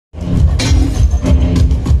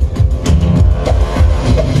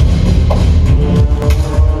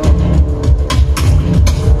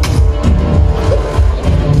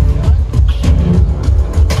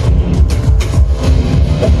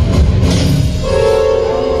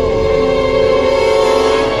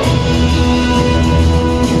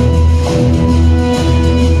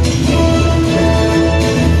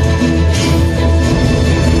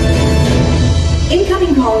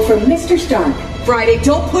Friday,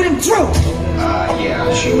 don't put him through!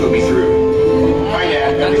 Yeah, she put me through. Hi,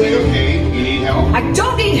 Dad. Everything okay? You need help? I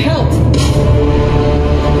don't need help!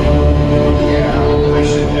 Yeah, I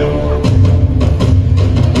should help.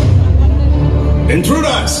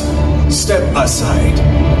 Intruders! Step aside.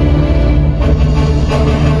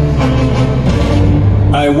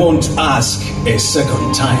 I won't ask a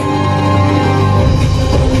second time.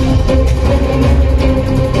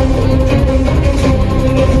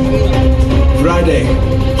 Friday,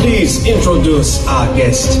 please introduce our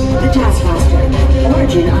guest. The Taskmaster.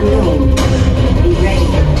 Origin unknown. Be ready.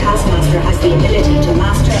 Taskmaster has the ability to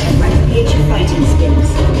master and replicate your fighting skills.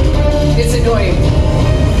 It's annoying.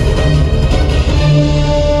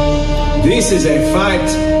 This is a fight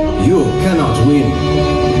you cannot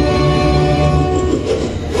win.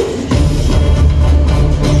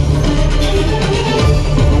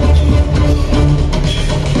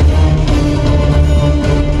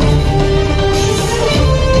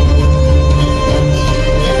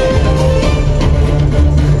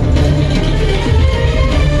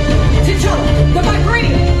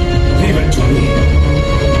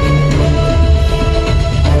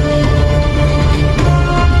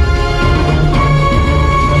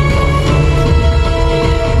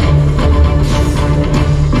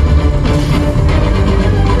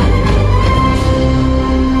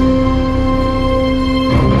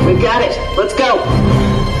 Let's go!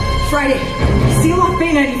 Friday, seal off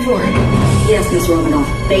Bay 94. Yes, Miss Romanoff.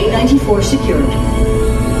 Bay 94 secured.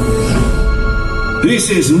 This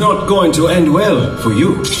is not going to end well for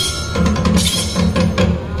you.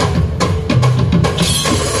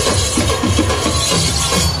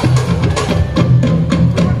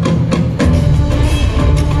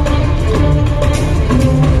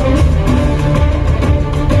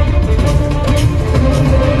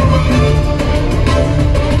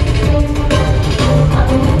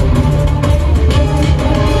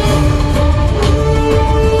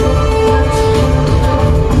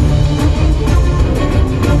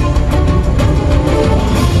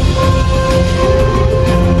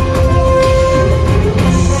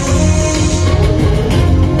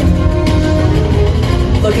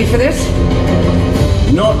 For this?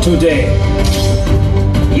 Not today.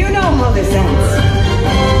 You know how this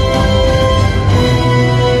ends.